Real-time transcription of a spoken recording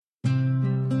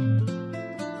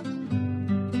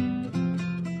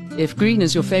If green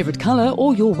is your favorite color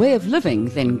or your way of living,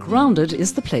 then Grounded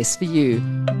is the place for you.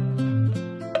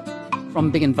 From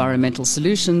big environmental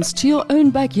solutions to your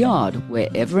own backyard,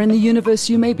 wherever in the universe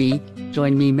you may be,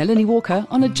 join me, Melanie Walker,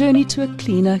 on a journey to a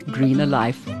cleaner, greener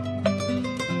life.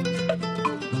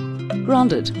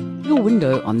 Grounded, your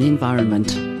window on the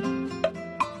environment.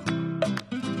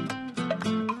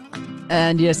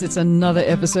 And yes, it's another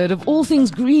episode of all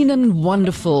things green and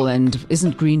wonderful. And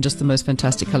isn't green just the most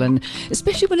fantastic color? And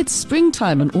especially when it's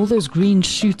springtime and all those green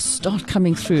shoots start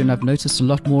coming through. And I've noticed a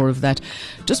lot more of that.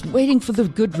 Just waiting for the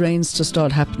good rains to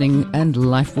start happening and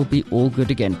life will be all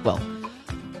good again. Well,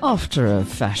 after a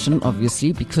fashion,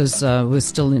 obviously, because we're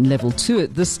still in level 2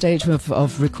 at this stage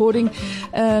of recording.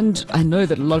 And I know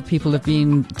that a lot of people have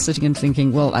been sitting and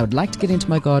thinking, well, I would like to get into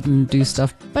my garden and do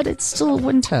stuff, but it's still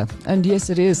winter. And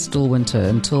yes, it is still winter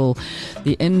until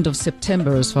the end of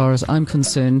September, as far as I'm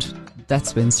concerned.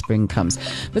 That's when spring comes.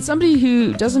 But somebody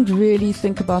who doesn't really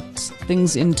think about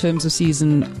things in terms of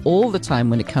season all the time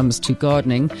when it comes to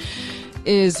gardening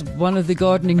is one of the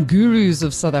gardening gurus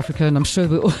of South Africa, and I'm sure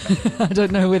I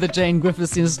don't know whether Jane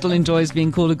Griffiths still enjoys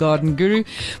being called a garden guru,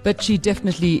 but she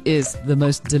definitely is the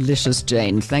most delicious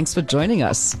Jane. Thanks for joining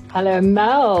us. Hello,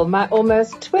 Mel, my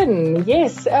almost twin.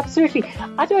 Yes, absolutely.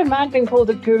 I don't mind being called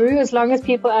a guru as long as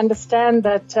people understand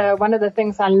that one of the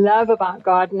things I love about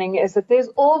gardening is that there's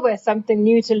always something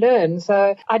new to learn.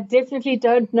 So I definitely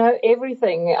don't know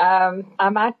everything. I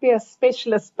might be a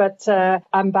specialist, but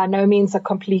I'm by no means a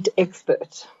complete expert.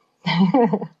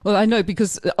 Well, I know,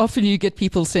 because often you get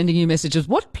people sending you messages,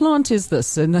 what plant is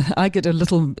this? And I get a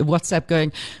little WhatsApp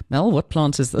going, Mel, what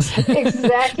plant is this?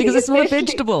 Exactly. Because it's not a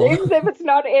vegetable. If it's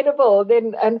not edible,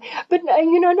 then, but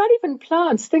not even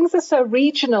plants. Things are so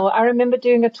regional. I remember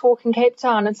doing a talk in Cape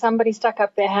Town and somebody stuck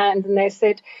up their hand and they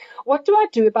said, what do I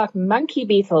do about monkey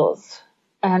beetles?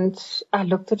 And I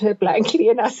looked at her blankly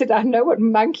and I said, I know what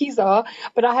monkeys are,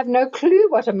 but I have no clue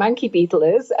what a monkey beetle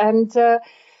is. And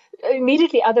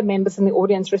immediately other members in the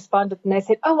audience responded and they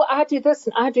said, oh, well, I do this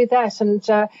and I do that. And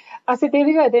I said, there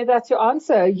we go. That's your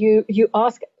answer. You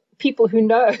ask people who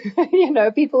know,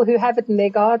 people who have it in their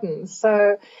gardens.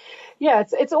 So, yeah,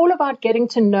 it's all about getting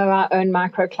to know our own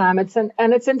microclimates.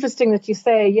 And it's interesting that you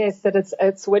say, yes, that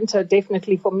it's winter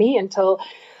definitely for me until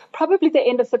probably the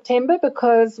end of September,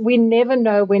 because we never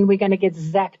know when we're going to get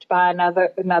zapped by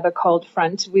another cold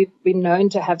front. We've been known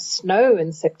to have snow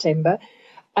in September.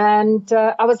 And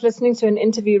I was listening to an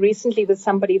interview recently with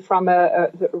somebody from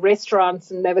a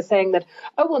restaurant, and they were saying that,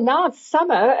 oh, well, now it's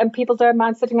summer and people don't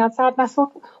mind sitting outside. And I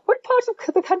thought, what part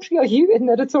of the country are you in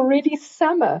that it's already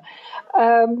summer?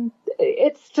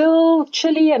 It's still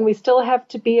chilly and we still have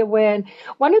to be aware. And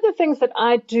one of the things that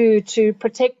I do to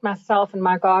protect myself and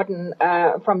my garden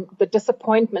from the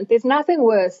disappointment, there's nothing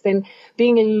worse than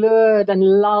being lured and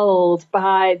lulled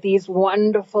by these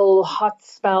wonderful hot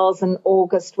spells in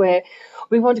August where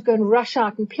we want to go and rush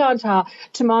out and plant our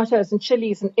tomatoes and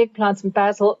chilies and eggplants and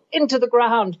basil into the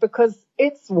ground because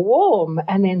it's warm.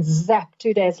 And then zap,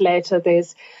 2 days later,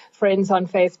 there's friends on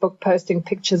Facebook posting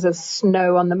pictures of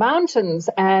snow on the mountains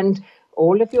and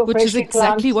all of your Which is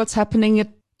exactly plants. What's happening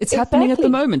happening at the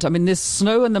moment. I mean, there's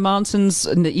snow in the mountains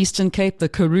in the Eastern Cape, the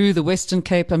Karoo, the Western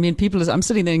Cape. I mean, I'm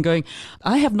sitting there and going,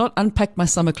 I have not unpacked my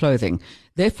summer clothing.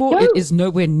 Therefore, It is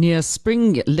nowhere near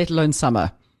spring, let alone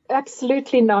summer.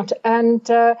 Absolutely not. And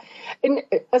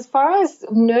as far as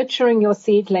nurturing your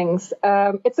seedlings,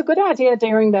 it's a good idea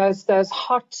during those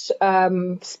hot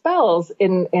spells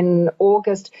in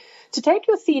August to take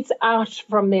your seeds out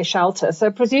from their shelter.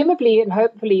 So presumably and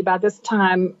hopefully by this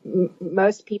time,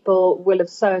 most people will have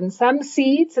sown some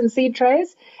seeds in seed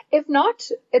trays. If not,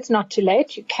 it's not too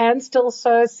late. You can still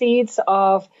sow seeds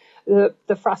of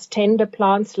the frost tender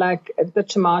plants like the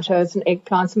tomatoes and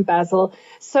eggplants and basil,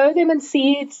 sow them in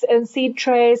seeds and seed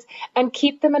trays and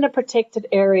keep them in a protected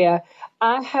area.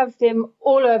 I have them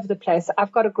all over the place.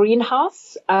 I've got a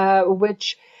greenhouse,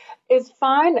 which is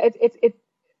fine.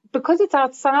 Because it's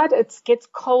outside, it gets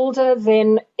colder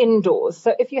than indoors.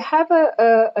 So if you have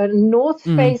a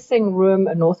north-facing room,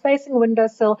 a north-facing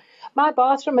windowsill, my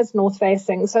bathroom is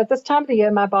north-facing. So at this time of the year,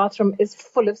 my bathroom is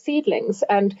full of seedlings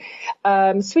and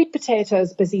sweet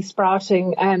potatoes busy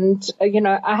sprouting. And,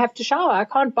 I have to shower. I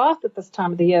can't bath at this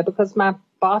time of the year because my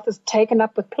bath is taken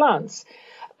up with plants.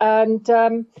 And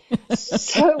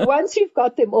so once you've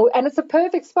got them all, and it's a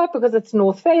perfect spot because it's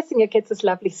north facing, it gets this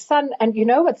lovely sun. And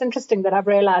what's interesting that I've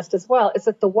realized as well is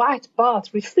that the white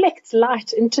bath reflects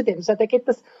light into them. So they get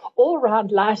this all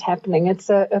round light happening. It's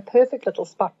a perfect little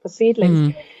spot for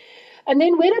seedlings. And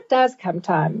then when it does come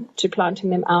time to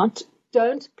planting them out,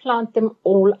 don't plant them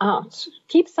all out.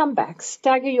 Keep some back,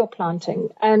 stagger your planting.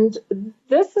 And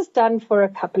this is done for a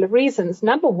couple of reasons.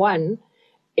 Number one,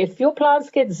 if your plants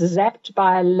get zapped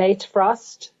by a late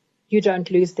frost, you don't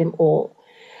lose them all.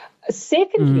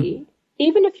 Secondly,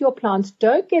 even if your plants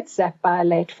don't get zapped by a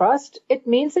late frost, it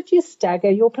means that you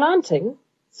stagger your planting.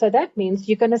 So that means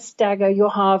you're going to stagger your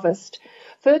harvest.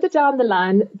 Further down the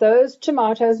line, those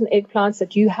tomatoes and eggplants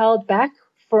that you held back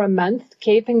for a month,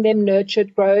 keeping them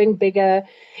nurtured, growing bigger,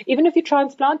 even if you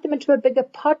transplant them into a bigger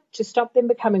pot to stop them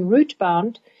becoming root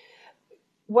bound,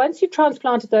 once you've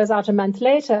transplanted those out a month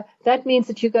later, that means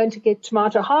that you're going to get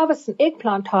tomato harvests and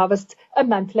eggplant harvests a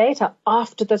month later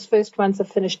after those first ones have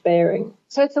finished bearing.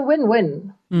 So it's a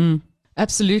win-win.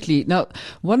 Absolutely. Now,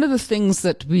 one of the things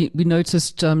that we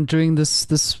noticed during this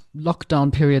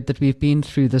lockdown period that we've been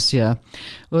through this year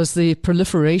was the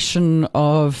proliferation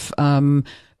of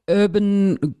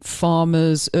urban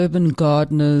farmers, urban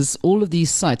gardeners, all of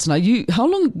these sites. Now,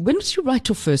 when did you write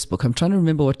your first book? I'm trying to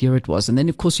remember what year it was. And then,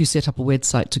 of course, you set up a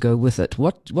website to go with it.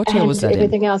 What year was that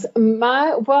everything else.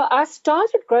 I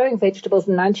started growing vegetables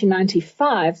in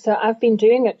 1995, so I've been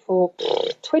doing it for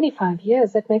 25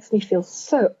 years. That makes me feel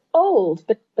so old,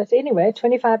 but anyway,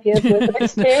 25 years worth of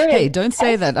experience. Hey, don't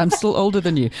say that. I'm still older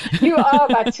than you. You are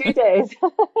by 2 days,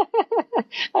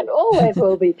 and always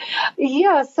will be.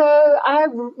 Yeah, so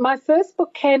my first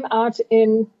book came out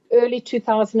in early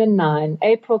 2009,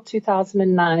 April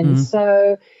 2009.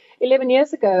 So 11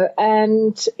 years ago.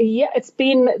 And yeah,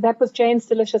 that was Jane's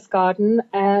Delicious Garden.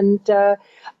 And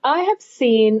I have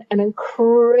seen an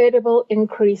incredible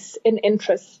increase in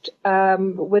interest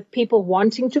with people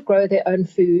wanting to grow their own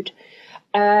food.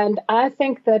 And I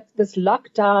think that this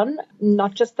lockdown,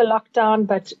 not just the lockdown,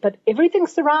 but everything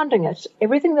surrounding it,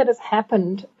 everything that has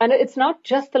happened, and it's not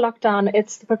just the lockdown,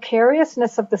 it's the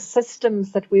precariousness of the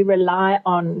systems that we rely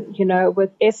on,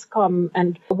 with Eskom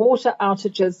and water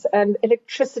outages and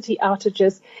electricity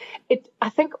outages. I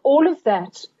think all of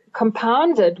that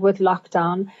compounded with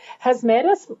lockdown has made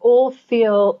us all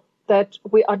feel that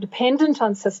we are dependent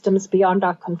on systems beyond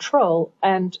our control,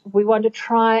 and we want to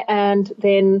try and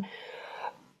then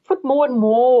put more and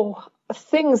more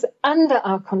things under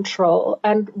our control.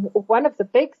 And one of the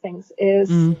big things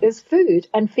is food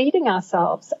and feeding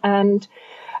ourselves and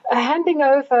handing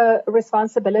over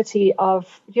responsibility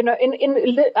of, my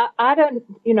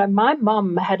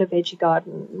mom had a veggie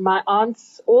garden. My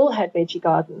aunts all had veggie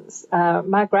gardens.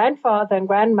 My grandfather and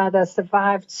grandmother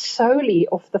survived solely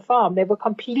off the farm. They were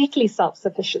completely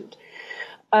self-sufficient.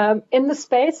 In the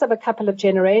space of a couple of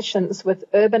generations with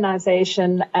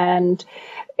urbanization and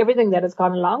everything that has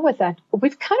gone along with that,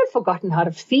 we've kind of forgotten how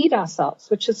to feed ourselves,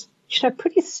 which is,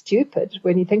 pretty stupid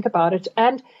when you think about it.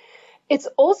 And it's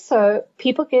also,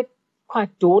 people get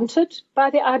quite daunted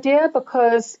by the idea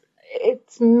because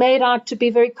it's made out to be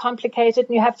very complicated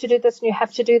and you have to do this and you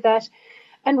have to do that.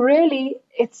 And really,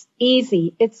 it's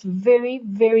easy. It's very,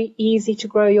 very easy to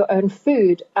grow your own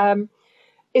food,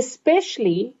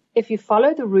 especially if you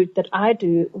follow the route that I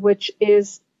do, which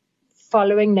is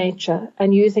following nature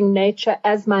and using nature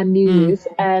as my muse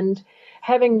and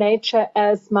having nature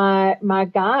as my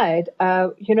guide.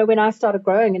 When I started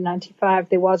growing in 95,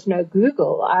 there was no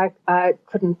Google. I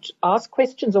couldn't ask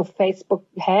questions or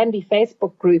handy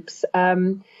Facebook groups.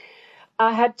 I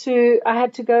had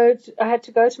to go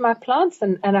to my plants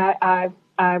and I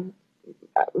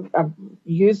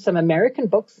used some American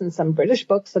books and some British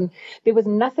books, and there was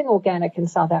nothing organic in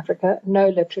South Africa, no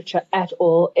literature at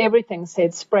all. Everything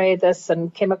said spray this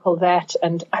and chemical that,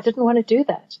 and I didn't want to do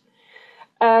that.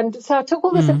 And so I took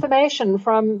all this information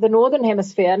from the Northern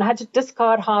Hemisphere and I had to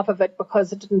discard half of it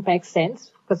because it didn't make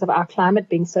sense because of our climate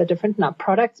being so different and our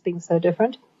products being so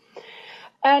different.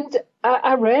 And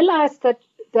I realized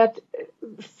that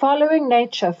following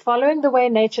nature, following the way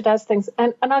nature does things,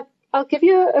 and I'll give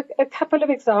you a couple of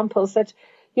examples that,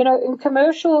 in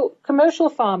commercial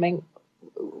farming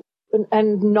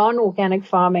and non-organic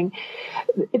farming,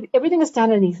 everything is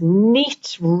done in these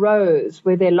neat rows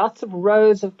where there are lots of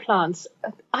rows of plants.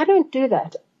 I don't do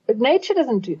that. Nature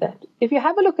doesn't do that. If you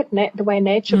have a look at the way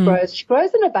nature grows, she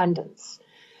grows in abundance.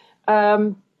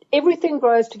 Everything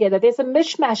grows together. There's a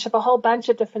mishmash of a whole bunch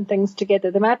of different things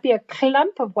together. There might be a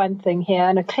clump of one thing here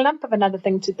and a clump of another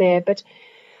thing there, but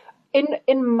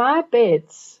in my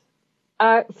beds,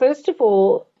 first of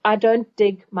all, I don't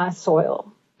dig my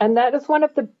soil. And that is one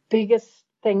of the biggest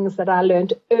things that I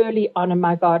learned early on in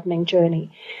my gardening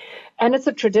journey. And it's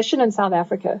a tradition in South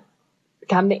Africa.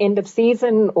 Come the end of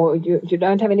season, or you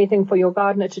don't have anything for your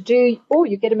gardener to do, or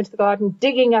you get him into the garden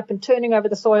digging up and turning over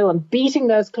the soil and beating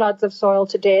those clods of soil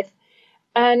to death.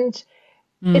 And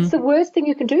It's the worst thing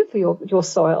you can do for your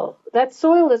soil. That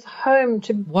soil is home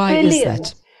to Why billions. is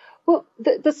that? Well,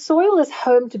 the soil is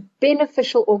home to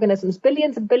beneficial organisms,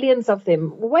 billions and billions of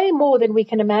them, way more than we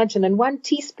can imagine. In 1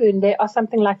 teaspoon, there are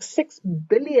something like 6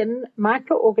 billion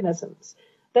microorganisms.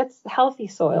 That's healthy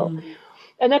soil.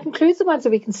 And that includes the ones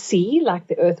that we can see, like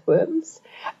the earthworms,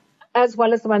 as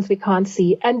well as the ones we can't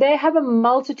see. And they have a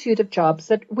multitude of jobs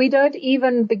that we don't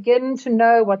even begin to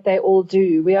know what they all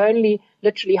do. We're only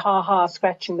literally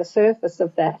scratching the surface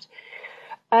of that.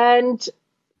 And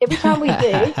every time we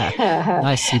dig,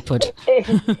 nicely put.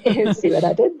 See what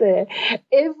I did there?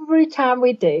 Every time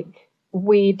we dig,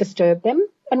 we disturb them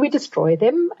and we destroy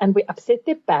them and we upset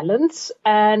their balance.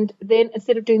 And then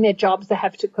instead of doing their jobs, they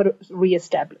have to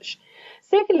reestablish.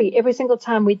 Secondly, every single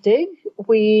time we dig,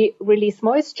 we release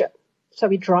moisture. So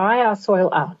we dry our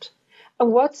soil out.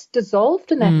 And what's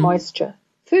dissolved in that moisture?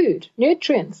 Food,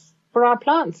 nutrients for our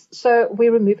plants. So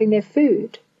we're removing their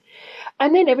food.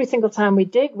 And then every single time we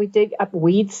dig up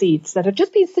weed seeds that have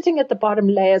just been sitting at the bottom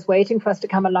layers waiting for us to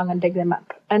come along and dig them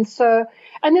up. And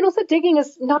then also digging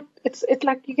is not, it's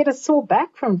like you get a sore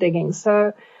back from digging.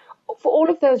 So for all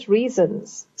of those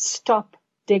reasons, stop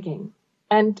digging.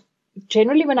 And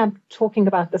generally when I'm talking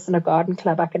about this in a garden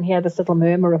club, I can hear this little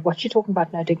murmur of what you're talking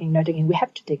about, no digging, no digging. We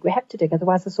have to dig,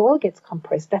 otherwise the soil gets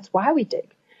compressed. That's why we dig.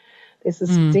 There's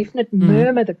this definite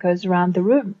murmur that goes around the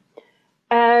room.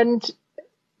 And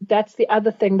that's the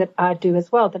other thing that I do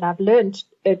as well, that I've learned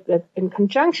in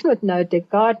conjunction with no-dig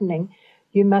gardening,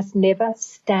 you must never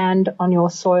stand on your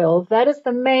soil. That is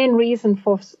the main reason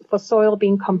for soil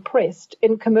being compressed.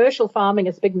 In commercial farming,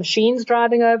 it's big machines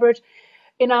driving over it.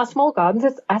 In our small gardens,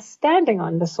 it's us standing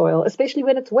on the soil, especially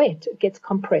when it's wet. It gets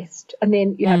compressed, and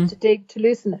then you have to dig to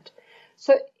loosen it.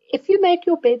 So if you make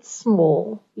your bed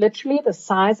small, literally the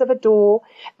size of a door,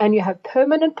 and you have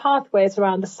permanent pathways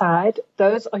around the side,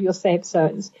 those are your safe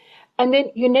zones. And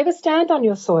then you never stand on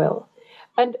your soil.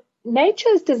 And nature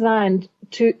is designed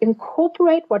to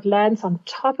incorporate what lands on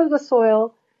top of the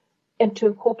soil and to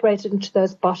incorporate it into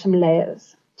those bottom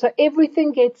layers. So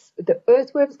everything the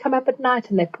earthworms come up at night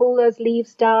and they pull those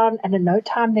leaves down, and in no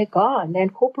time they're gone. They're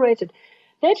incorporated.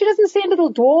 Nature doesn't send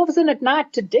little dwarves in at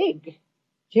night to dig,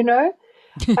 you know?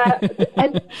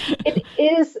 And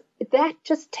that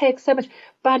just takes so much.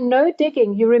 By no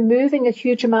digging, you're removing a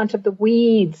huge amount of the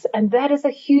weeds, and that is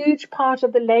a huge part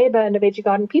of the labor in a veggie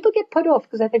garden. People get put off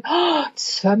because they think, it's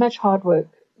so much hard work.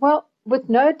 Well, with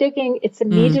no digging, it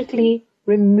immediately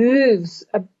removes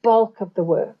a bulk of the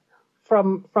work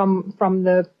from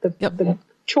the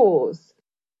chores.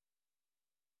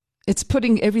 It's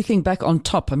putting everything back on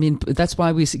top. I mean, that's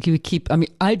why we keep, I mean,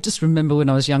 I just remember when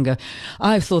I was younger,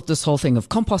 I thought this whole thing of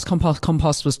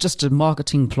compost was just a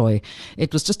marketing ploy.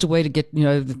 It was just a way to get,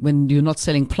 when you're not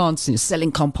selling plants and you're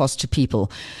selling compost to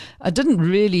people. I didn't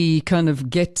really kind of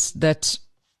get that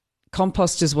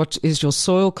compost is what is your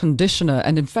soil conditioner.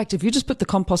 And in fact, if you just put the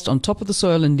compost on top of the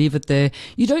soil and leave it there,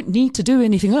 you don't need to do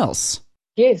anything else.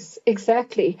 Yes,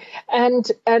 exactly. And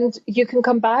you can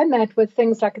combine that with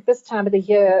things like at this time of the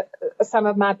year, some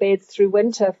of my beds through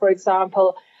winter, for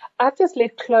example, I've just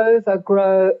let clover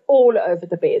grow all over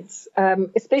the beds,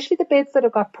 especially the beds that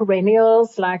have got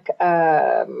perennials like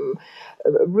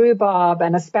rhubarb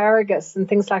and asparagus and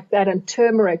things like that, and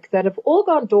turmeric that have all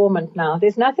gone dormant now.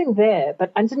 There's nothing there,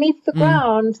 but underneath the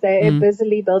ground, they're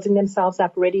busily building themselves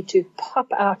up, ready to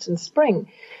pop out in spring.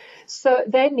 So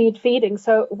they need feeding.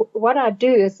 So what I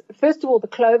do is, first of all, the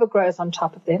clover grows on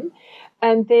top of them.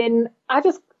 And then I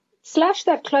just slash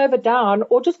that clover down,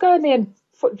 or just go in there and,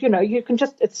 you can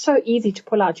just, it's so easy to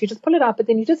pull out. You just pull it out, but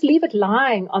then you just leave it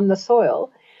lying on the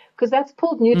soil, because that's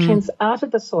pulled nutrients out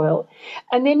of the soil.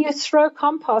 And then you throw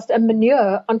compost and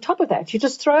manure on top of that. You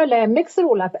just throw a layer, mix it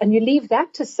all up, and you leave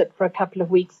that to sit for a couple of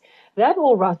weeks. That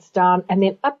all rots down, and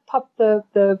then up pop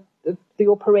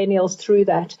your perennials through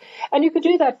that. And you could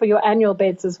do that for your annual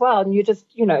beds as well. And you just,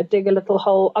 dig a little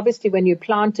hole. Obviously, when you're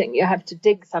planting, you have to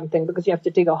dig something, because you have to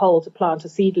dig a hole to plant a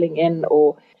seedling in.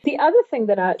 Or the other thing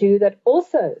that I do that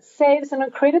also saves an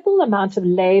incredible amount of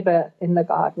labor in the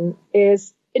garden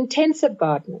is intensive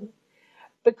gardening,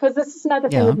 because this is another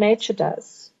thing that nature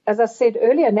does. As I said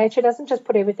earlier, nature doesn't just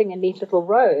put everything in neat little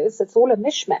rows. It's all a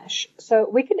mishmash. So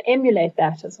we can emulate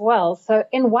that as well. So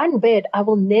in one bed, I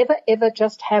will never, ever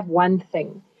just have one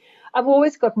thing. I've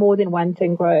always got more than one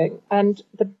thing growing. And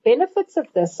the benefits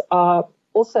of this are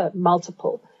also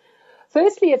multiple.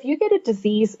 Firstly, if you get a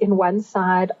disease in one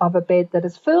side of a bed that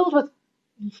is filled with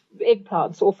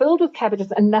eggplants or filled with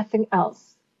cabbages and nothing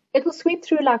else, it will sweep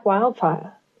through like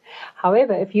wildfire.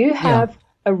 However, if you have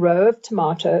a row of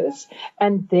tomatoes,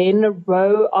 and then a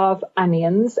row of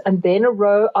onions, and then a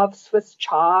row of Swiss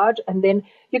chard, and then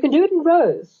you can do it in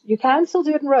rows. You can still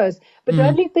do it in rows, but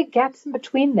don't leave big gaps in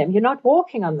between them. You're not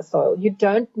walking on the soil. You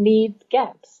don't need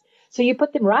gaps. So you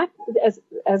put them right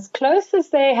as close as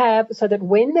they have, so that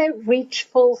when they reach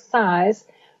full size,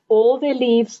 all their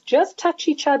leaves just touch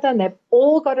each other and they've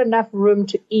all got enough room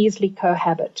to easily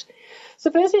cohabit. So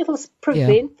firstly, it'll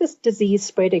prevent this disease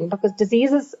spreading, because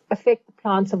diseases affect the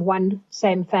plants of one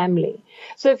same family.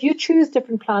 So if you choose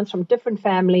different plants from different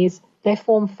families, they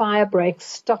form fire breaks,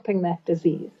 stopping that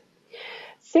disease.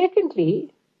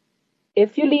 Secondly,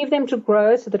 if you leave them to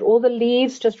grow so that all the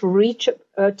leaves just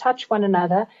touch one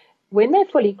another, when they're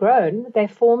fully grown, they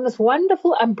form this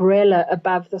wonderful umbrella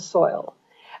above the soil.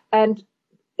 And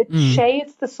it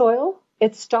shades the soil.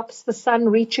 It stops the sun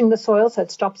reaching the soil, so it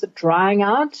stops it drying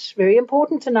out. Very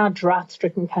important in our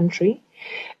drought-stricken country.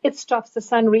 It stops the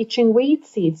sun reaching weed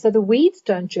seeds, so the weeds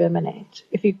don't germinate.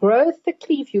 If you grow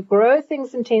thickly, if you grow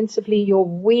things intensively, your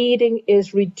weeding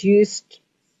is reduced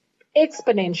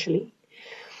exponentially.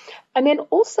 And then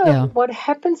also what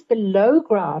happens below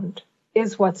ground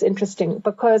is what's interesting,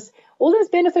 because all those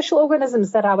beneficial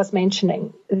organisms that I was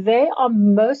mentioning, they are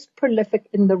most prolific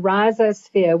in the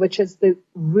rhizosphere, which is the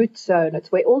root zone.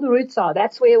 It's where all the roots are.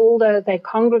 That's where they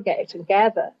congregate and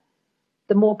gather.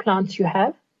 The more plants you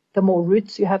have, the more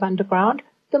roots you have underground,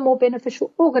 the more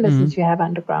beneficial organisms you have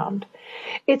underground.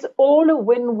 It's all a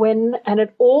win-win, and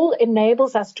it all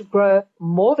enables us to grow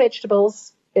more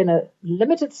vegetables in a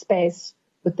limited space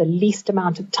with the least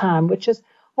amount of time, which is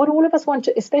what all of us want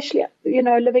to, especially,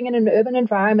 living in an urban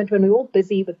environment when we're all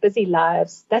busy with busy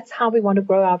lives. That's how we want to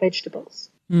grow our vegetables.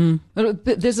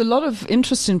 There's a lot of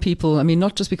interest in people. I mean,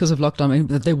 not just because of lockdown. I mean,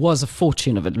 there was a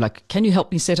fortune of it. Like, can you help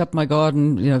me set up my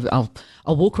garden? I'll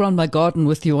walk around my garden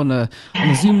with you on a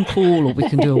Zoom call, or we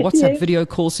can do a WhatsApp video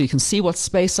call so you can see what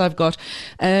space I've got.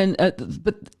 And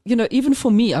but even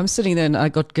for me, I'm sitting there and I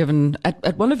got given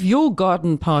at one of your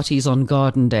garden parties on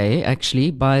Garden Day,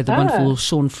 actually, by the wonderful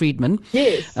Sean Friedman,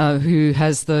 who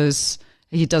has those.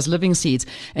 He does living seeds,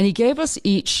 and he gave us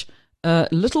each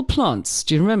little plants.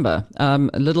 Do you remember?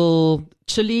 A little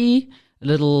chili, a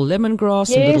little lemongrass,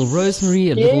 a little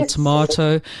rosemary, a little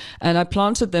tomato, and I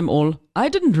planted them all. I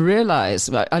didn't realize.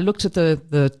 I looked at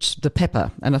the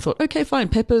pepper, and I thought, okay, fine,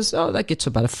 peppers. Oh, that gets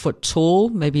about a foot tall,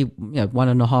 maybe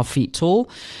 1.5 feet tall.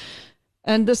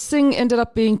 And this thing ended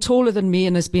up being taller than me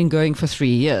and has been going for 3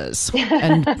 years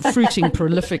and fruiting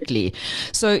prolifically.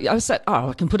 So I said,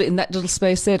 I can put it in that little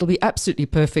space there. It'll be absolutely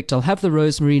perfect. I'll have the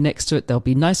rosemary next to it. There'll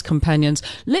be nice companions.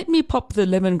 Let me pop the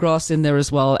lemongrass in there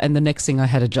as well. And the next thing, I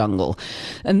had a jungle.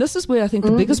 And this is where I think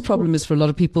the biggest problem is for a lot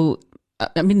of people.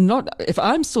 I mean, not if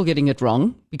I'm still getting it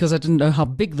wrong, because I didn't know how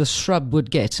big the shrub would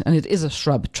get. And it is a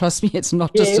shrub. Trust me, it's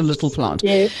not just a little plant.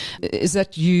 Is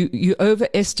that you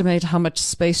overestimate how much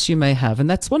space you may have. And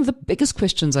that's one of the biggest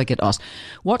questions I get asked.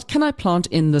 What can I plant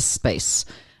in this space?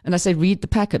 And I say, read the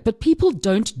packet. But people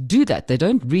don't do that. They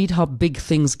don't read how big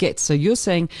things get. So you're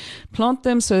saying plant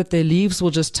them so that their leaves will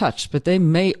just touch, but they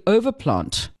may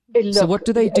overplant. Look, so what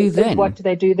do they do then? What do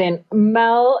they do then?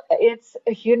 Mel, it's,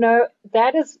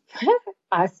 that is,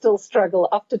 I still struggle.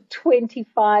 After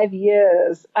 25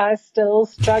 years, I still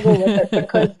struggle with it,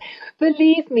 because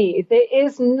believe me, there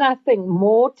is nothing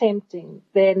more tempting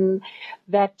than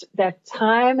that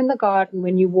time in the garden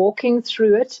when you're walking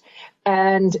through it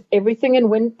and everything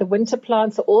in the winter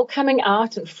plants are all coming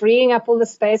out and freeing up all the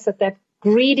space that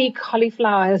greedy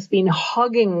cauliflower has been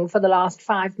hogging for the last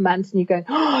 5 months, and you're going,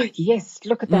 oh, yes,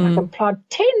 look at that. I can plant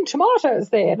 10 tomatoes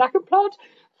there, and I can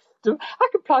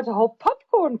plant a whole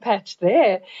popcorn patch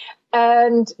there.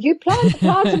 And you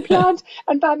plant,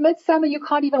 and by midsummer, you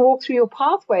can't even walk through your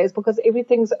pathways because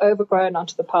everything's overgrown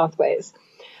onto the pathways.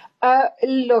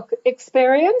 Look,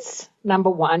 experience, number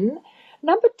one.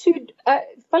 Number two,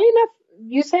 funny enough,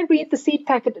 you say read the seed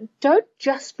packet. Don't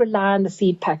just rely on the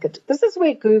seed packet. This is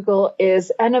where Google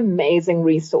is an amazing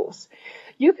resource.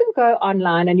 You can go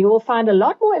online and you will find a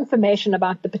lot more information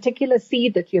about the particular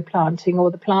seed that you're planting or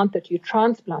the plant that you're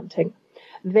transplanting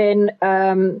than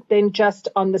just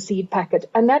on the seed packet.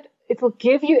 And that it will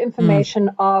give you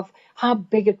information of how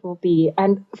big it will be.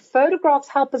 And photographs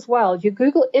help as well. You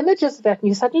Google images of that and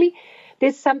you suddenly...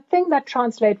 There's something that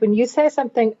translates when you say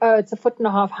something, it's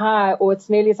 1.5 feet high, or it's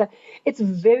nearly it's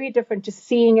very different to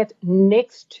seeing it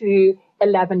next to a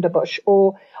lavender bush,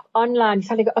 or online, you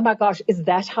suddenly go, oh my gosh, is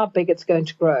that how big it's going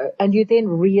to grow? And you then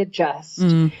readjust.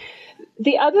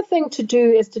 The other thing to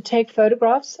do is to take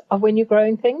photographs of when you're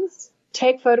growing things.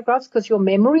 Take photographs, because your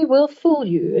memory will fool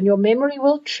you and your memory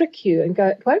will trick you and go,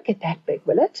 it won't get that big,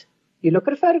 will it? You look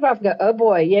at a photograph and go, oh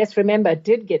boy, yes, remember, it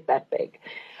did get that big.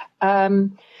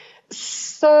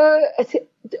 So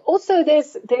also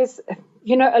there's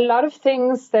a lot of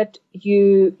things that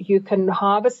you can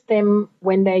harvest them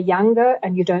when they're younger,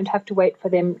 and you don't have to wait for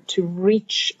them to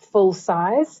reach full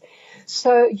size.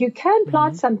 So you can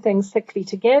plant some things thickly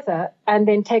together and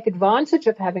then take advantage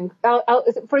of having,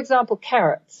 for example,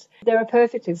 carrots. They're a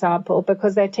perfect example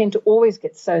because they tend to always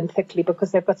get sown thickly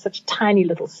because they've got such tiny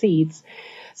little seeds.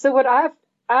 So what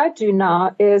I do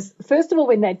now is, first of all,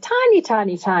 when they're tiny,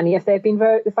 tiny, tiny,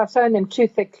 if I've sown them too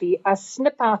thickly, I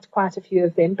snip out quite a few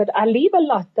of them, but I leave a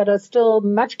lot that are still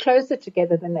much closer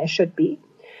together than they should be.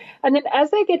 And then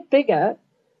as they get bigger,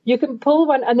 you can pull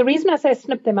one, and the reason I say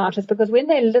snip them out is because when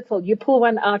they're little, you pull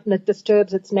one out and it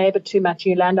disturbs its neighbor too much,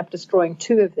 and you'll end up destroying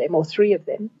 2 of them or 3 of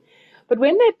them. But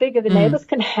when they're bigger, the neighbors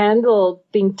can handle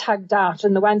being tugged out,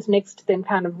 and the ones next to them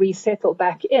kind of resettle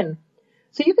back in.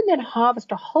 So you can then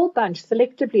harvest a whole bunch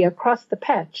selectively across the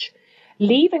patch,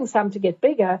 leaving some to get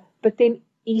bigger, but then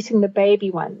eating the baby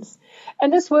ones.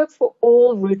 And this works for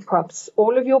all root crops,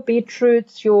 all of your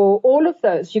beetroots, all of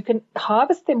those. You can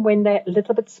harvest them when they're a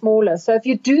little bit smaller. So if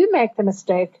you do make the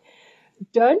mistake,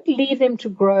 don't leave them to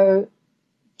grow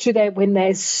when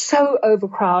they're so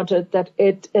overcrowded that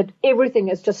everything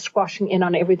is just squashing in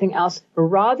on everything else.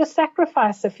 Rather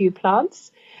sacrifice a few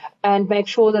plants and make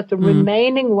sure that the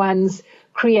remaining ones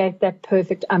create that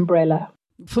perfect umbrella.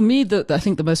 For me, I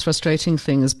think the most frustrating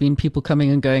thing has been people coming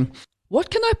and going, what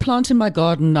can I plant in my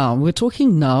garden now? We're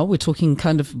talking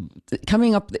kind of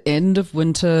coming up the end of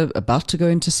winter, about to go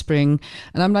into spring.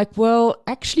 And I'm like, well,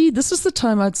 actually, this is the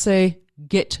time I'd say,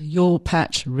 get your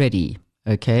patch ready.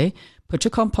 Okay. Put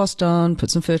your compost down,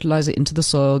 put some fertilizer into the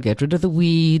soil, get rid of the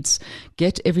weeds,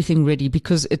 get everything ready,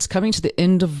 because it's coming to the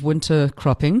end of winter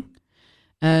cropping.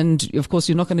 And of course,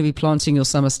 you're not going to be planting your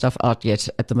summer stuff out yet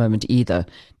at the moment either.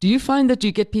 Do you find that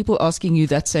you get people asking you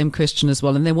that same question as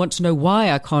well? And they want to know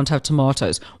why I can't have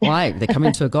tomatoes. Why? They come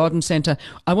into a garden center.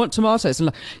 I want tomatoes. And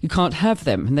like, you can't have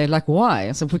them. And they're like, why?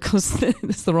 I said, because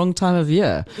it's the wrong time of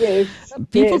year. Yes.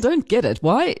 People don't get it.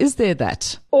 Why is there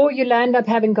that? Or you'll end up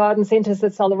having garden centers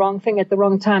that sell the wrong thing at the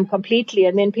wrong time completely.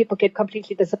 And then people get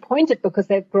completely disappointed because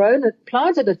they've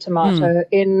planted a tomato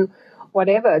in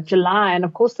whatever, July, and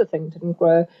of course the thing didn't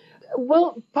grow.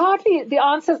 Well, the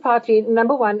answer is partly,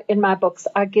 number one, in my books,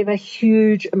 I give a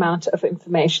huge amount of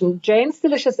information. Jane's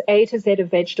Delicious A to Z of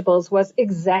Vegetables was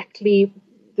exactly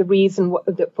the reason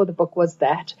for the book was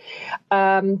that.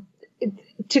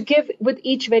 To give with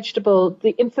each vegetable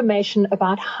the information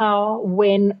about how,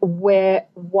 when, where,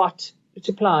 what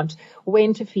to plant,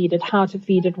 when to feed it, how to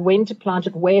feed it, when to plant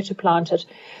it, where to plant it.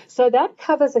 So that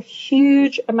covers a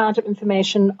huge amount of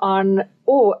information on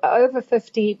over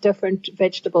 50 different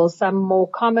vegetables, some more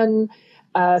common,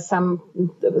 some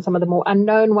of the more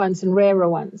unknown ones and rarer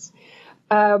ones.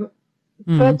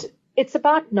 But it's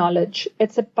about knowledge.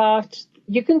 It's about,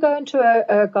 you can go into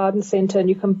a garden center and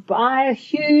you can buy a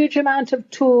huge amount of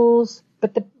tools,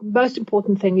 but the most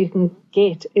important thing you can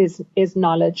get is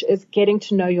knowledge, is getting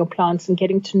to know your plants and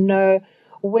getting to know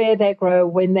where they grow,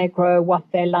 when they grow, what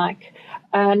they're like,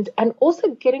 and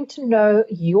also getting to know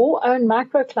your own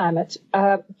microclimate.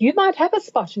 You might have a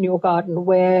spot in your garden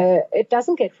where it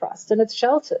doesn't get frost and it's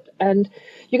sheltered, and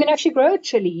you can actually grow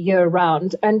chili year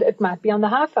round, and it might be on the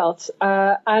high veld.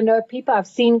 I know people, I've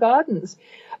seen gardens.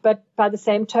 But by the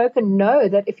same token, know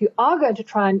that if you are going to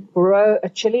try and grow a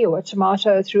chili or a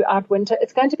tomato throughout winter,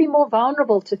 it's going to be more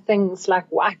vulnerable to things like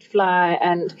whitefly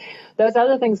and those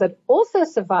other things that also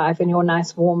survive in your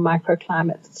nice warm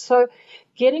microclimates. So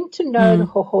getting to know the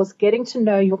hojos, getting to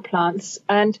know your plants,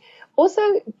 and also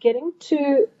getting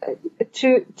to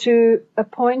a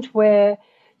point where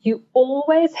you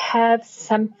always have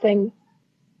something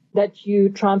that you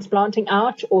transplanting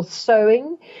out or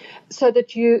sowing, so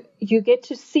that you get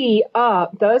to see,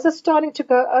 those are starting to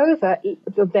go over.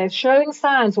 They're showing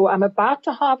signs, or I'm about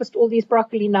to harvest all these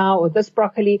broccoli now, or this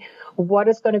broccoli, what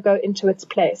is going to go into its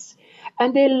place.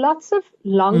 And there are lots of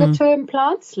longer term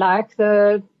plants like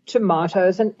the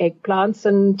tomatoes and eggplants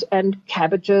and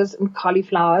cabbages and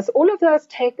cauliflowers. All of those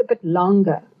take a bit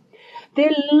longer. There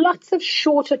are lots of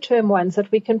shorter term ones that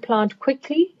we can plant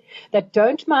quickly, that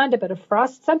don't mind a bit of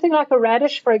frost. Something like a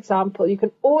radish, for example. You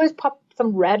can always pop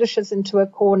some radishes into a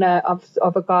corner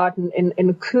of a garden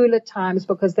in cooler times,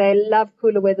 because they love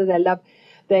cooler weather.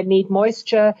 They need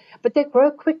moisture, but they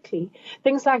grow quickly.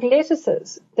 Things like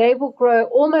lettuces, they will grow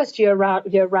almost year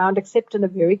round, except in the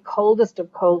very coldest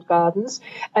of cold gardens.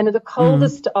 And in the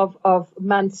coldest of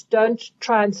months, don't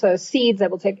try and sow seeds. They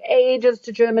will take ages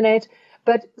to germinate.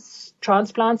 but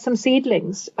transplant some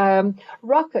seedlings.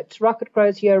 Rocket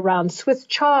grows year round. Swiss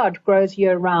chard grows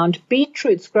year round.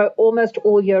 Beetroots grow almost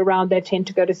all year round. They tend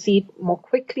to go to seed more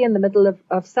quickly in the middle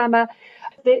of summer.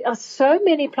 There are so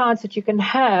many plants that you can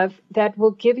have that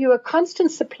will give you a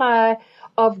constant supply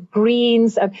of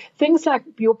greens, things like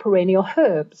your perennial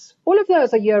herbs. All of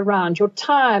those are year round. Your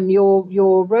thyme,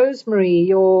 your rosemary,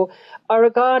 your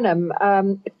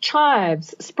oregano,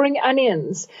 chives, spring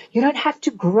onions. You don't have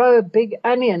to grow big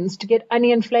onions to get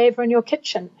onion flavor in your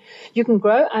kitchen. You can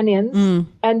grow onions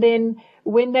and then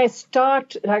when they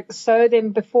start, like sow them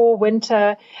before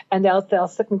winter, and they'll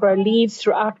sit and grow leaves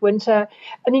throughout winter.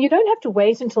 And then you don't have to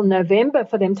wait until November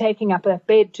for them taking up that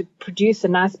bed to produce a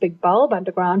nice big bulb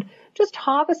underground. Just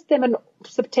harvest them in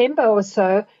September or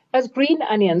so as green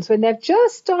onions when they've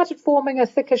just started forming a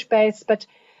thickish base, but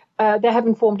they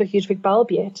haven't formed a huge big bulb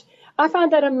yet. I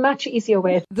find that a much easier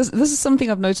way. This is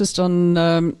something I've noticed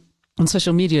on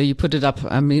social media. You put it up.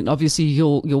 I mean, obviously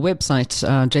your website,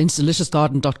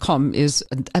 janesdeliciousgarden.com, is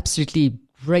an absolutely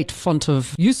great font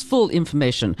of useful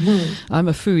information. I'm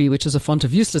a fooey, which is a font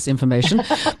of useless information.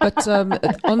 But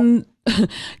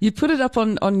you put it up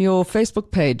on your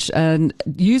Facebook page and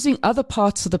using other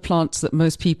parts of the plants that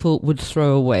most people would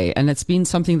throw away. And it's been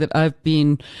something that I've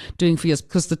been doing for years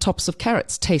because the tops of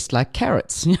carrots taste like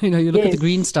carrots. You know, you look at the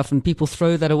green stuff and people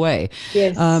throw that away.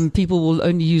 Yes. People will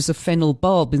only use a fennel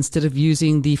bulb instead of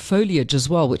using the foliage as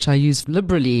well, which I use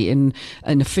liberally in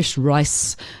a fish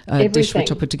rice dish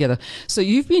which I put together. So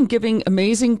you've been giving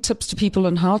amazing tips to people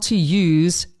on how to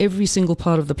use every single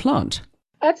part of the plant.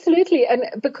 Absolutely. And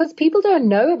because people don't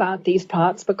know about these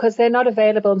plants because they're not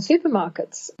available in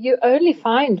supermarkets, you only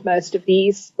find most of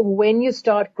these when you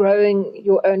start growing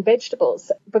your own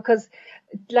vegetables. Because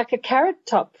like a carrot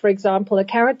top, for example, a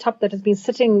carrot top that has been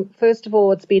sitting, first of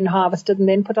all, it's been harvested and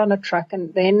then put on a truck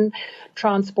and then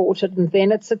transported, and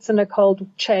then it sits in a cold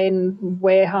chain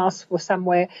warehouse or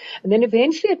somewhere. And then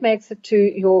eventually it makes it to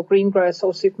your greengrocer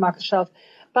or supermarket shelf.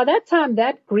 By that time,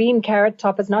 that green carrot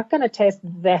top is not going to taste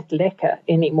that lekker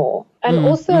anymore. And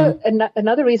also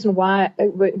another reason why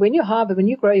when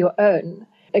you grow your own,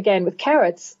 again, with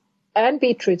carrots and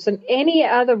beetroots and any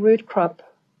other root crop,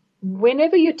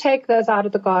 whenever you take those out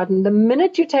of the garden, the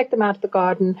minute you take them out of the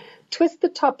garden, twist the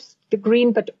tops, the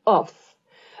green bit off.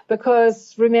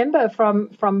 Because remember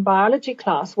from biology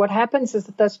class, what happens is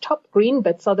that those top green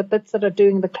bits are the bits that are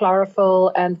doing the chlorophyll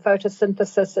and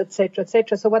photosynthesis, et cetera, et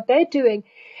cetera. So what they're doing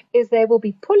is they will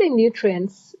be pulling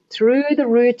nutrients through the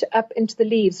root up into the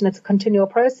leaves, and it's a continual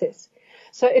process.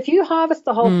 So if you harvest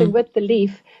the whole thing with the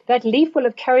leaf, that leaf will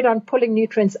have carried on pulling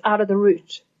nutrients out of the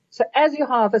root. So as you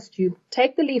harvest, you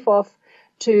take the leaf off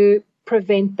to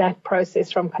prevent that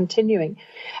process from continuing.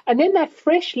 And then that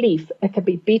fresh leaf, it can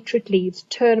be beetroot leaves,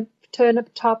 turnip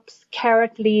tops,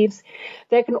 carrot leaves.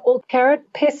 They can all,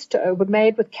 carrot pesto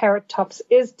made with carrot tops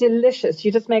is delicious.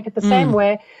 You just make it the same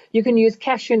way. You can use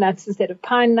cashew nuts instead of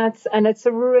pine nuts, and it's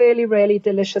a really, really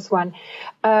delicious one.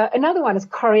 Another one is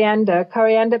coriander.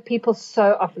 Coriander, people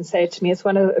so often say to me, it's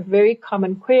one of a very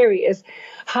common query is,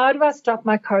 how do I stop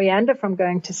my coriander from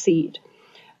going to seed?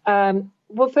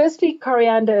 Well, firstly,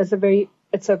 coriander is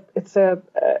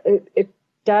it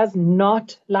does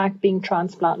not like being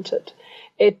transplanted.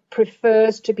 It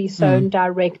prefers to be sown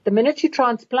direct. The minute you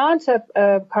transplant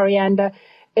a coriander,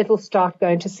 it'll start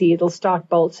going to seed. It'll start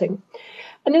bolting.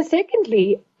 And then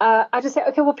secondly, I just say,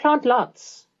 okay, well, plant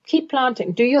lots. Keep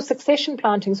planting. Do your succession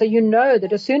planting so you know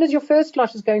that as soon as your first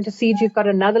lot is going to seed, you've got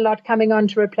another lot coming on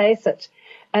to replace it.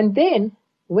 And then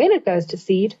when it goes to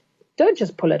seed, don't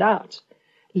just pull it out.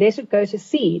 Let it go to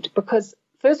seed because,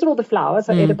 first of all, the flowers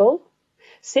are edible.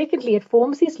 Secondly, it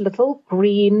forms these little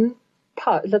green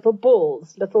little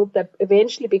balls, that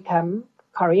eventually become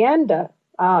coriander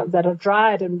that are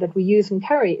dried and that we use in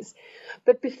curries.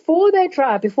 But before they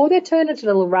dry, before they turn into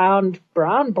little round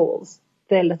brown balls,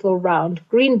 they're little round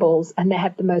green balls, and they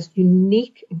have the most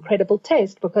unique, incredible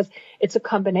taste because it's a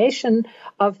combination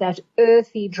of that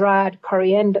earthy, dried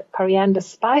coriander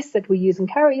spice that we use in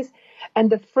curries and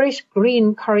the fresh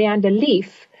green coriander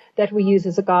leaf that we use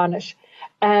as a garnish.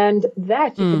 And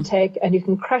that you can take and you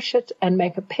can crush it and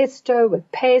make a pesto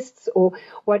with pastes or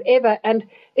whatever. And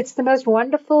it's the most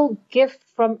wonderful gift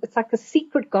it's like a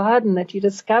secret garden that you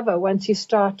discover once you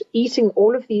start eating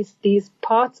all of these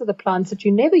parts of the plants that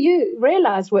you never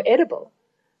realized were edible.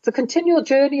 It's a continual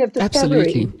journey of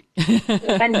discovery. Absolutely.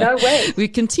 And no way. We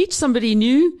can teach somebody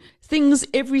new things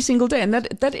every single day. And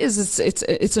that is,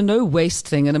 it's a no waste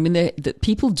thing. And I mean,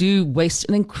 people do waste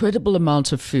an incredible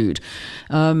amount of food.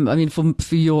 I mean,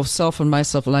 for yourself and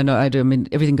myself, well, I know I do. I mean,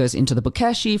 everything goes into the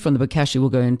bokashi. From the bokashi, will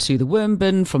go into the worm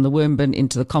bin. From the worm bin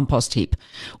into the compost heap,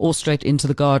 or straight into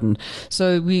the garden.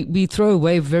 So we throw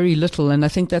away very little. And I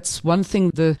think that's one thing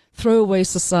the throwaway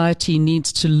society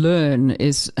needs to learn,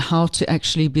 is how to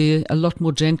actually be a lot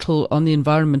more gentle on the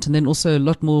environment, and then also a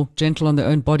lot more gentle on their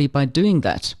own body by doing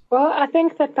that. Well, I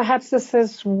think that perhaps this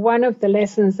is one of the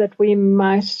lessons that we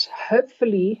might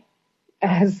hopefully,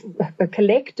 as a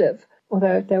collective,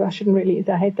 although I shouldn't really,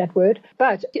 I hate that word,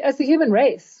 but as a human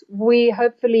race, we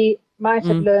hopefully might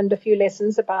have learned a few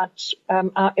lessons about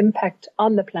our impact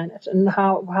on the planet, and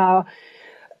how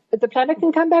the planet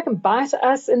can come back and bite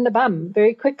us in the bum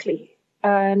very quickly,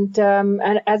 and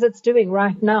as it's doing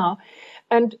right now.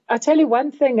 And I tell you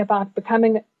one thing about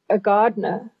becoming a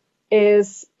gardener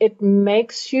is it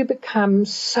makes you become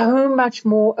so much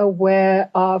more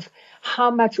aware of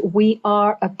how much we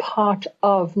are a part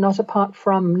of, not apart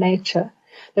from nature,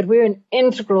 that we're an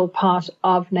integral part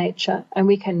of nature, and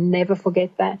we can never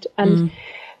forget that. And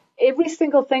every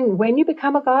single thing, when you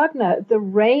become a gardener, the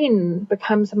rain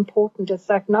becomes important. It's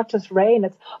like not just rain,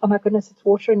 it's, oh my goodness, it's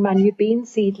watering my new bean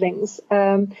seedlings.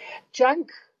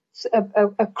 Junk,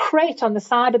 a crate on the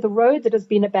side of the road that has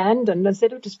been abandoned,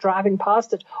 instead of just driving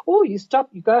past it, or you stop,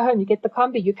 you go home, you get the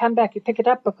combi, you come back, you pick it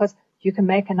up, because you can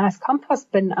make a nice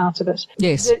compost bin out of it.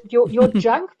 Yes. Your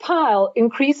junk pile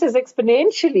increases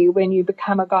exponentially when you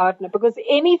become a gardener, because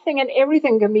anything and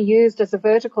everything can be used as a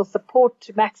vertical support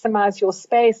to maximize your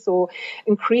space or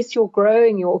increase your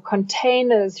growing, your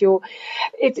containers,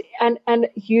 and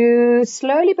you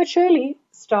slowly but surely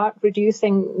start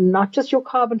reducing not just your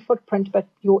carbon footprint, but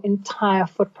your entire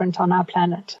footprint on our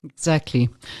planet. Exactly.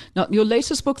 Now, your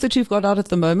latest book that you've got out at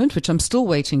the moment, which I'm still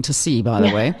waiting to see, by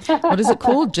the way, what is it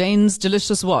called? Jane's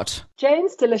Delicious what?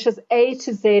 Jane's Delicious A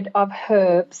to Z of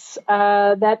Herbs.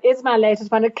 That is my latest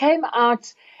one. It came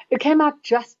out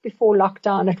just before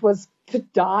lockdown. It was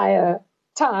dire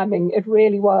timing. It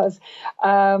really was.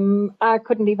 I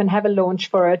couldn't even have a launch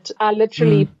for it. I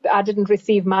didn't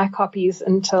receive my copies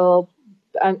until,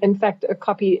 in fact, a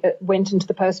copy went into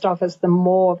the post office, the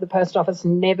maw of the post office,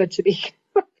 never to be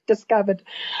discovered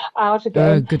out again.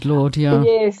 Oh, good Lord, yeah.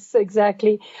 Yes,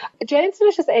 exactly. Jane's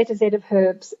Delicious A to Z of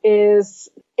Herbs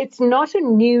it's not a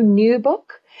new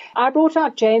book. I brought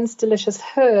out Jane's Delicious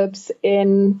Herbs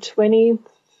in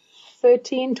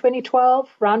 2013, 2012,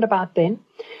 round about then.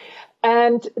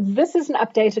 And this is an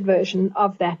updated version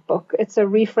of that book. It's a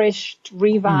refreshed,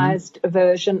 revised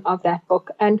version of that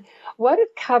book. And what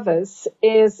it covers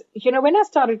is, when I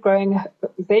started growing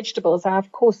vegetables, I,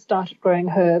 of course, started growing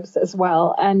herbs as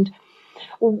well. And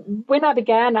when I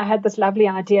began, I had this lovely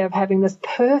idea of having this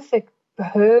perfect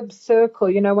herb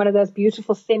circle, one of those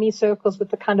beautiful semicircles with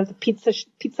the kind of the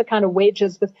pizza kind of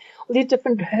wedges with all these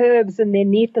different herbs in their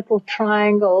neat little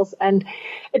triangles. And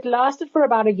it lasted for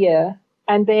about a year.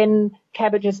 And then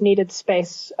cabbages needed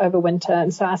space over winter.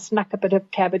 And so I snuck a bit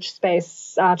of cabbage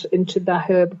space out into the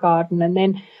herb garden. And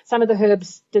then some of the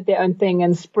herbs did their own thing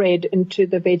and spread into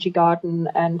the veggie garden.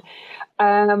 And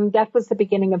that was the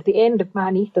beginning of the end of my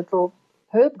neat little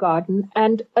herb garden.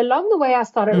 And along the way, I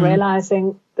started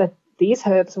realizing that these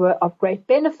herbs were of great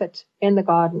benefit in the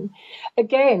garden.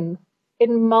 Again,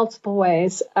 in multiple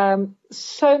ways.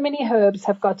 So many herbs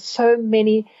have got so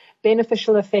many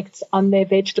beneficial effects on their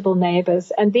vegetable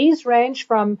neighbors. And these range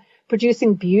from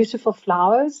producing beautiful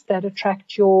flowers that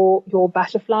attract your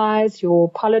butterflies, your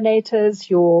pollinators,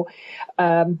 your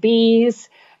bees,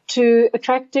 to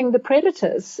attracting the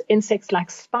predators, insects like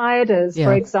spiders,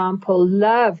 for example,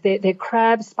 they're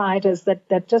crab spiders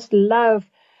that just love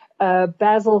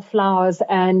basil flowers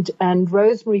and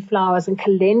rosemary flowers and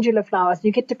calendula flowers.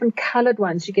 You get different colored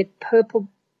ones. You get purple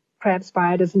crab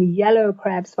spiders and yellow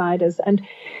crab spiders. And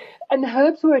the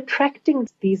herbs were attracting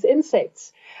these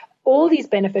insects, all these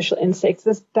beneficial insects,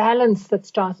 this balance that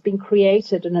starts being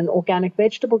created in an organic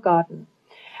vegetable garden.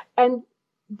 And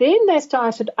then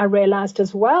I realized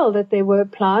as well that there were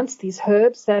plants, these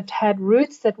herbs that had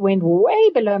roots that went way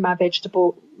below my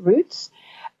vegetable roots,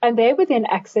 and they were then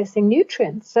accessing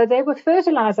nutrients. So they were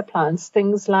fertilizer plants,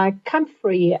 things like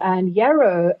comfrey and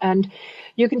yarrow, and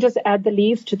you can just add the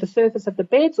leaves to the surface of the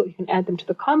beds, or you can add them to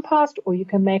the compost, or you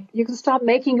can start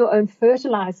making your own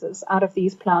fertilizers out of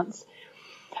these plants.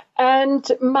 And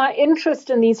my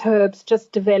interest in these herbs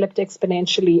just developed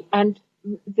exponentially. And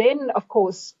then, of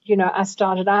course, I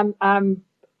started, I'm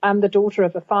the daughter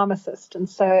of a pharmacist. And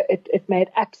so it made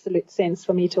absolute sense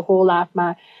for me to haul out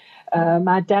my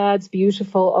my dad's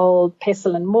beautiful old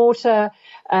pestle and mortar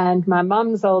and my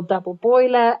mum's old double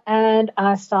boiler, and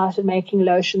I started making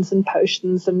lotions and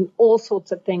potions and all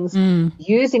sorts of things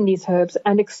using these herbs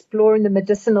and exploring the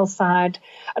medicinal side.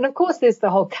 And of course, there's the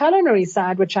whole culinary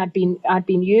side, which I'd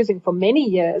been using for many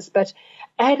years, but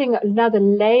adding another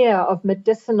layer of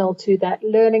medicinal to that,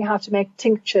 learning how to make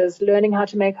tinctures, learning how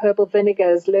to make herbal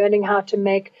vinegars, learning how to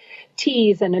make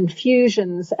teas and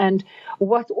infusions and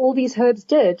what all these herbs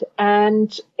did.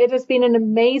 And it has been an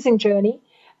amazing journey.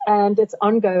 And it's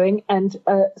ongoing, and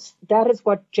that is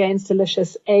what Jane's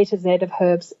Delicious A to Z of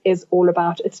Herbs is all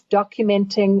about. It's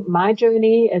documenting my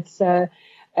journey. It's a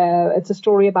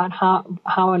story about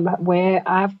how and where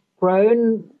I've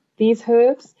grown these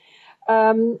herbs,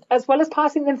 as well as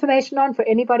passing the information on for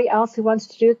anybody else who wants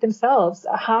to do it themselves,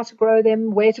 how to grow them,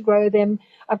 where to grow them.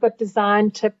 I've got design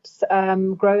tips,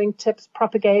 growing tips,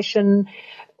 propagation.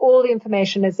 All the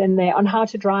information is in there on how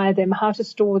to dry them, how to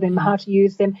store them, how to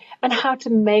use them, and how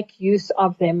to make use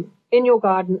of them in your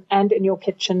garden and in your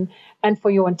kitchen and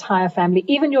for your entire family,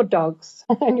 even your dogs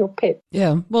and your pets.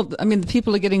 Yeah. Well, I mean,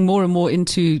 people are getting more and more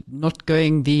into not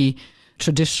going the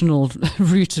traditional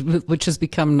route, which has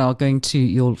become now going to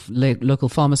your local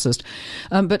pharmacist.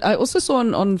 But I also saw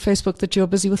on Facebook that you're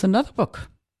busy with another book.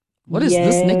 What is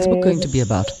this next book going to be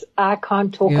about? I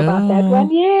can't talk about that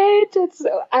one yet. It's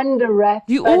under wraps.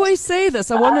 You always say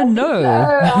this. I want to know.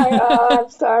 I'm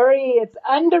sorry. It's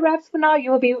under wraps for now.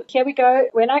 Here we go.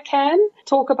 When I can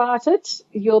talk about it,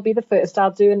 you'll be the first.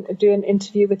 I'll do an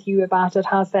interview with you about it.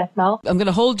 How's that, Mel? I'm going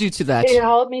to hold you to that. You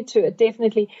hold me to it,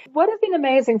 definitely. What has been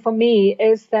amazing for me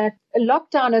is that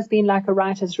lockdown has been like a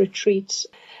writer's retreat.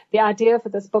 The idea for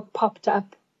this book popped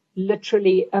up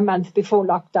literally a month before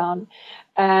lockdown.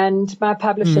 And my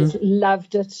publishers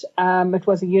loved it. It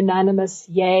was a unanimous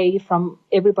yay from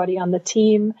everybody on the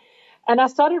team. And I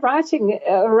started writing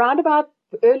around about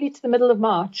early to the middle of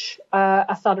March.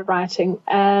 I started writing,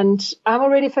 and I'm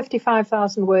already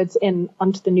 55,000 words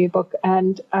onto the new book.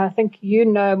 And I think you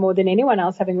know more than anyone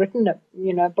else, having written,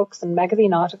 books and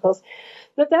magazine articles,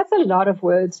 that's a lot of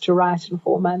words to write in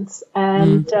 4 months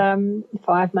and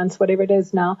 5 months, whatever it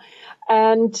is now.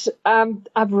 And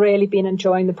I've really been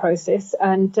enjoying the process.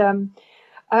 And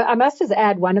I must just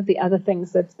add one of the other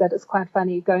things that is quite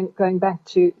funny, going back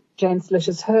to Jane's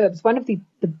Delicious Herbs. One of the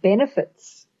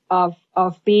benefits of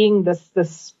being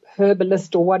this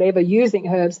herbalist or whatever, using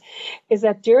herbs, is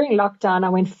that during lockdown I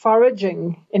went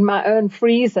foraging in my own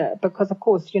freezer because, of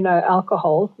course, no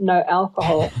alcohol.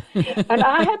 And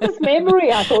I had this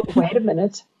memory. I thought, wait a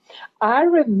minute. I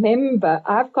remember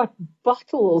I've got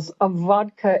bottles of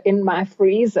vodka in my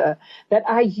freezer that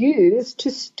I use to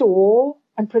store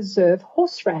and preserve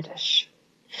horseradish.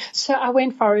 So I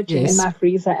went foraging in my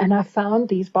freezer and I found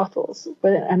these bottles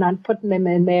and I'd put them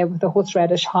in there with the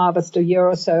horseradish harvest a year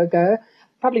or so ago,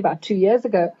 probably about 2 years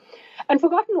ago, and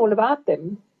forgotten all about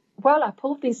them. Well, I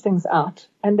pulled these things out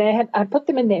and I put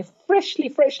them in there,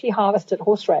 freshly harvested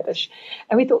horseradish.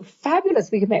 And we thought, fabulous,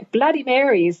 we could make Bloody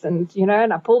Marys and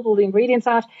I pulled all the ingredients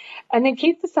out. And then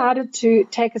Keith decided to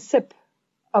take a sip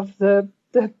of the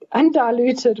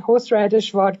undiluted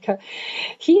horseradish vodka.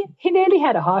 He nearly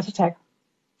had a heart attack.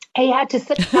 He had to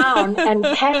sit down and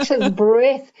catch his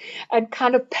breath and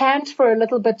kind of pant for a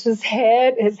little bit. His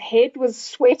head was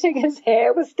sweating. His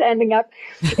hair was standing up.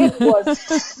 It was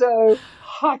so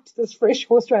hot, this fresh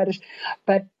horseradish.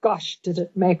 But gosh, did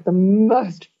it make the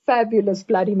most fabulous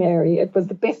Bloody Mary. It was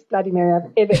the best Bloody Mary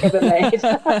I've ever made.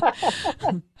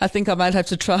 I think I might have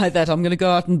to try that. I'm going to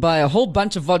go out and buy a whole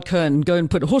bunch of vodka and go and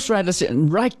put horseradish in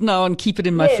right now and keep it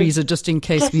in my freezer just in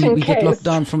case we get locked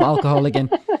down from alcohol again.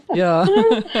 Yeah.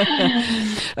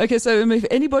 Okay, so if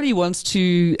anybody wants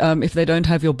to, if they don't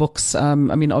have your books,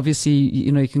 obviously,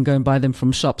 you can go and buy them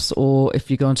from shops, or if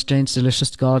you go onto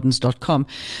janesdeliciousgardens.com.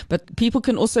 But people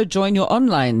can also join your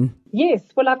online. Yes,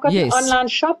 well, I've got an online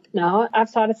shop now. I've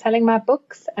started selling my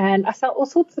books and I sell all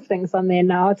sorts of things on there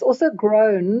now. It's also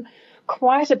grown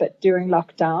quite a bit during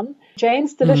lockdown.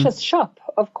 Jane's Delicious Shop,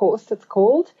 of course, it's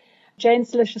called.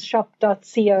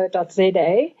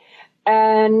 janesdeliciousshop.co.za.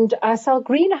 And I sell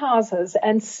greenhouses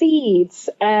and seeds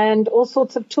and all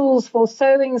sorts of tools for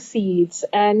sowing seeds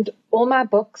and all my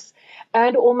books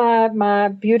and all my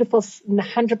beautiful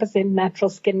 100% natural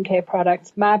skincare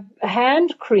products. My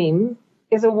hand cream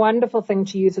is a wonderful thing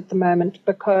to use at the moment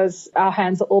because our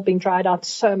hands are all being dried out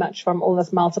so much from all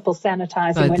this multiple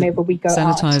sanitizing whenever we go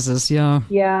sanitizers, out.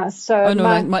 Yeah. So I'm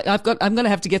going to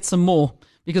have to get some more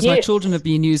Because Yes. my children have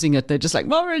been using it. They're just like,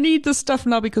 Mom, I need this stuff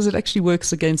now because it actually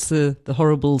works against the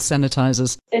horrible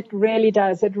sanitizers. It really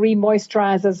does. It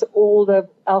re-moisturizes all the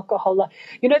alcohol.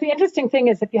 You know, the interesting thing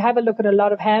is if you have a look at a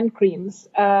lot of hand creams,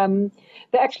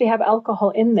 they actually have alcohol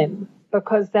in them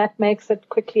because that makes it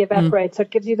quickly evaporate. So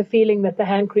it gives you the feeling that the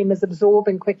hand cream is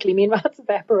absorbing quickly. Meanwhile, it's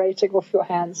evaporating off your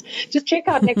hands. Just check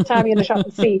out next time you're in the shop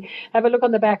and see. Have a look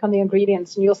on the back on the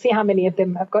ingredients and you'll see how many of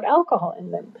them have got alcohol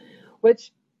in them,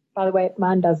 which, by the way,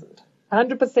 mine doesn't.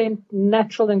 100%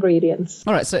 natural ingredients.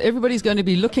 All right, so everybody's going to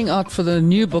be looking out for the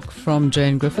new book from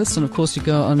Jane Griffiths. And, of course, you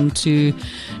go on to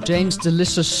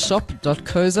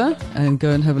janesdeliciousshop.co.za and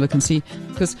go and have a look and see.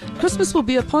 Because Christmas will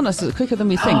be upon us quicker than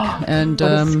we think. And,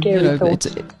 what a scary thought.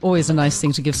 it's always a nice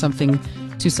thing to give something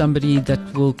to somebody that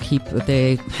will keep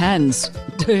their hands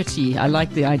dirty. I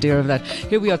like the idea of that.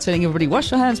 Here we are telling everybody,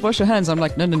 wash your hands, wash your hands. I'm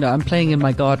like, no, I'm playing in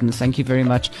my garden. Thank you very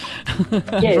much.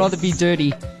 I'd rather be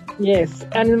dirty. Yes,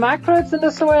 and the microbes in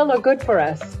the soil are good for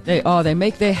us. They are. They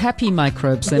make their happy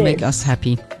microbes. They make us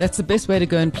happy. That's the best way to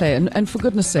go and play. And for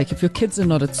goodness sake, if your kids are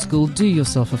not at school, do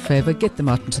yourself a favor. Get them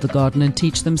out into the garden and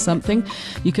teach them something.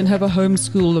 You can have a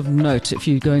homeschool of note if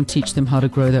you go and teach them how to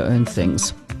grow their own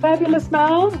things. Fabulous,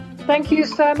 Mal. Thank you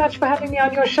so much for having me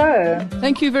on your show.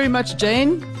 Thank you very much,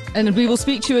 Jane. And we will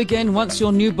speak to you again once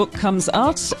your new book comes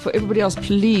out. For everybody else,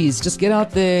 please just get out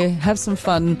there, have some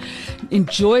fun,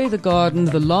 enjoy the garden,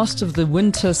 the last of the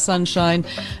winter sunshine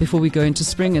before we go into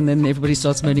spring, and then everybody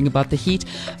starts moaning about the heat.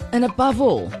 And above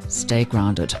all, stay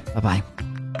grounded. Bye-bye.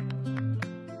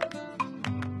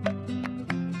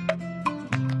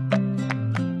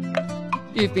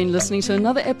 You've been listening to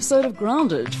another episode of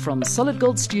Grounded from Solid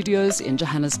Gold Studios in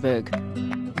Johannesburg.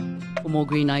 For more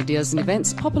green ideas and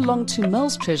events, pop along to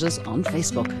Mel's Treasures on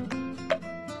Facebook.